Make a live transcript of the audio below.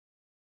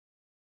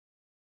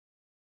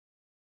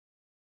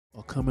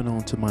Are coming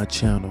onto my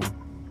channel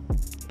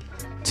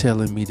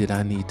telling me that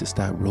I need to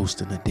stop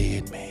roasting a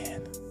dead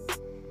man,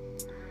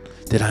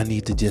 that I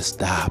need to just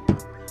stop,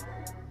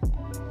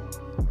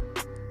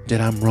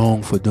 that I'm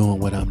wrong for doing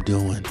what I'm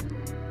doing.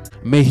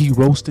 May he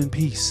roast in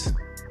peace,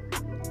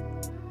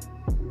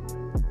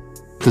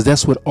 because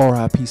that's what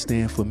RIP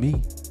stand for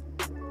me.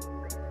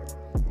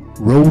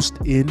 Roast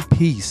in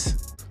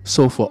peace.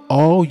 So for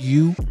all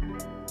you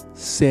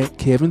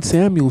Kevin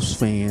Samuels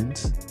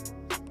fans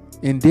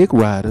and dick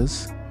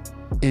riders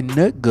and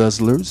nut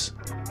guzzlers,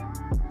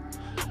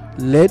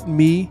 let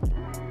me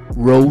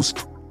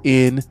roast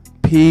in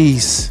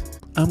peace.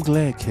 I'm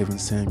glad Kevin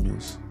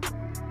Samuels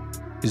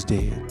is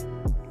dead.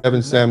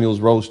 Kevin Samuels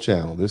Roast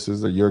Channel. This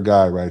is your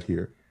guy right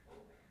here.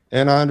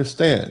 And I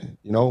understand,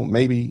 you know,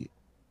 maybe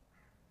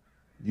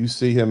you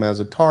see him as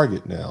a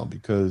target now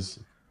because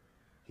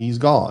he's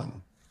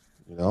gone,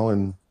 you know,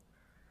 and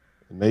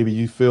maybe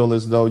you feel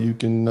as though you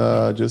can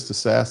just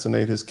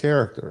assassinate his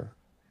character.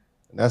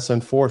 And that's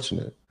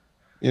unfortunate.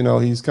 You know,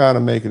 he's kind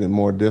of making it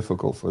more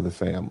difficult for the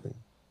family.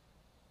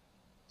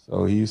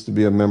 So he used to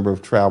be a member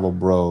of Travel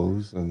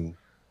Bros, and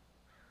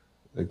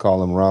they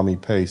call him Rami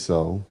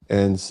Peso.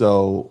 And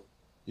so,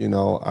 you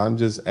know, I'm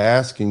just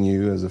asking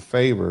you as a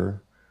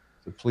favor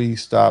to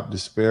please stop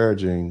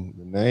disparaging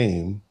the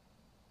name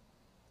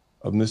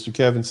of Mr.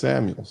 Kevin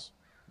Samuels.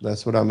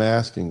 That's what I'm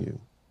asking you.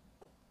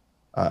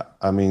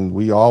 I mean,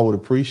 we all would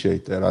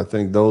appreciate that. I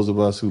think those of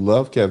us who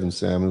love Kevin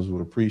Samuels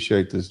would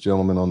appreciate this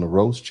gentleman on the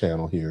Roast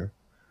Channel here,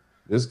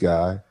 this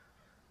guy.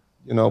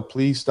 You know,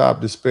 please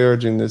stop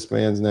disparaging this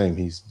man's name.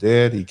 He's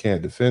dead. He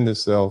can't defend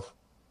himself.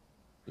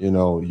 You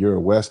know, you're a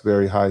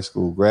Westbury High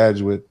School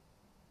graduate.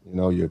 You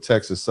know, you're a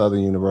Texas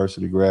Southern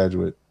University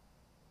graduate.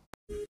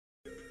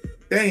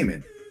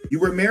 Damon, you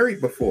were married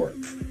before.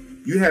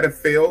 You had a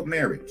failed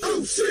marriage.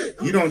 Oh, shit.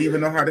 You don't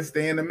even know how to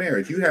stay in a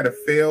marriage. You had a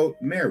failed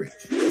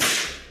marriage.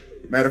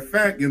 Matter of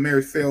fact, your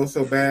marriage failed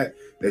so bad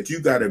that you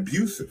got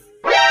abusive.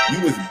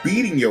 You was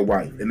beating your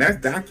wife, and that's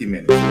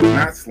documented. It's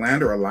not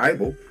slander or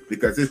libel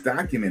because it's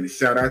documented.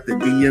 Shout out to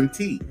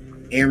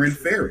DMT, Aaron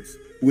Ferris,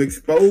 who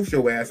exposed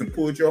your ass and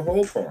pulled your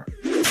whole car.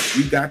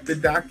 You got the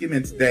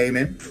documents,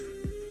 Damon.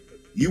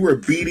 You were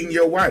beating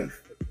your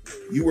wife.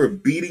 You were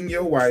beating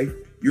your wife.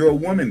 You're a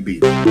woman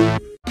beater.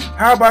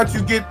 How about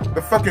you get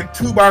the fucking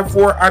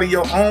 2x4 out of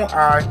your own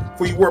eye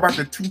before you worry about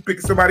the toothpick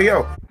of somebody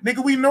else?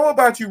 Nigga, we know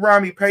about you,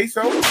 Rami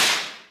Peso.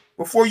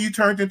 Before you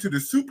turned into the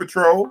Super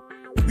Troll,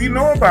 we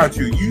know about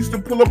you. You used to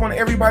pull up on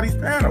everybody's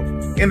panel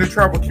in the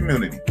travel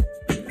community.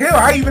 Hell,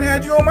 I even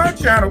had you on my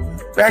channel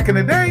back in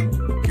the day.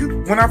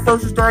 When I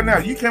first started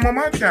out, you came on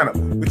my channel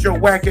with your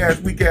whack-ass,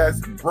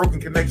 weak-ass,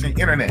 broken connection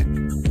internet.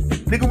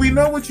 Nigga, we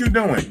know what you're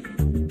doing.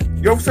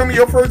 Yo, some of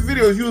your first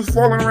videos, you was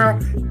falling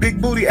around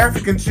big booty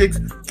African chicks,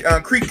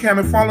 creek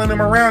camming, following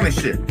them around and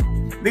shit.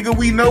 Nigga,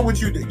 we know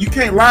what you do. You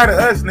can't lie to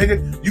us,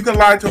 nigga. You can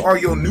lie to all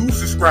your new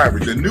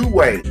subscribers, the new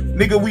way.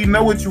 Nigga, we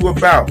know what you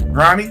about.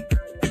 Rami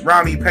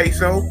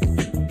Peso.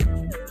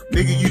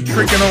 Nigga, you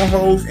tricking on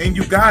hoes in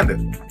Uganda.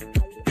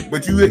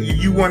 But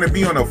you want to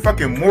be on a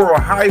fucking moral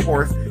high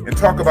horse and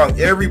talk about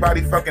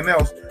everybody fucking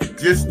else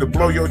just to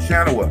blow your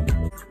channel up.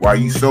 Why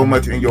you so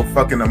much in your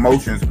fucking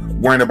emotions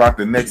worrying about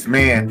the next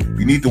man?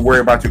 You need to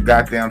worry about your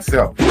goddamn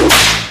self.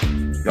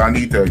 Y'all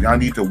need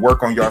to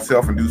work on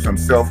yourself and do some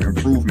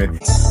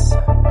self-improvement.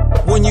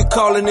 When you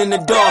calling in the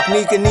dark,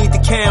 nigga need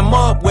to cam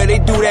up where they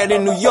do that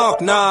in New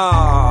York.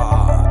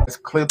 Nah. This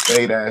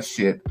clickbait ass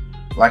shit.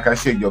 Like I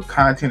said, your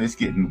content is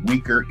getting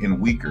weaker and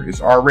weaker.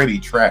 It's already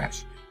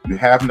trash. You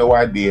have no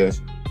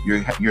ideas. You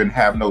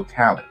have no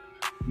talent.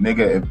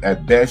 Nigga,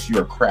 at best,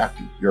 you're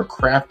crafty. You're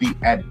crafty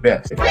at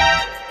best.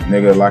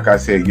 Nigga, like I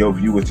said, your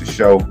viewers to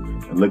show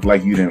it look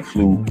like you didn't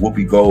flew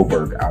Whoopi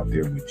Goldberg out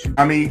there with you.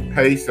 Rami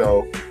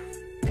Peso,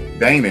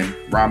 Damon,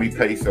 Rami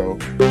Peso,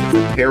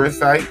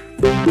 parasite,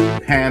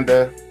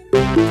 panda,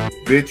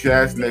 bitch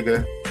ass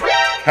nigga,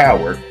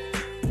 coward,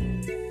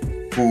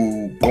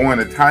 who going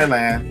to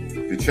Thailand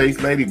to chase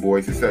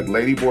ladyboys and suck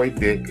ladyboy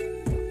dick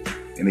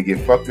and to get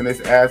fucked in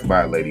his ass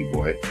by a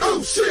ladyboy.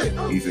 Oh shit!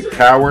 He's a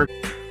coward.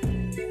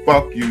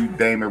 Fuck you,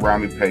 Damon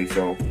Rami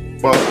Peso.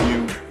 Fuck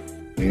you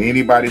and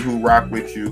anybody who rock with you.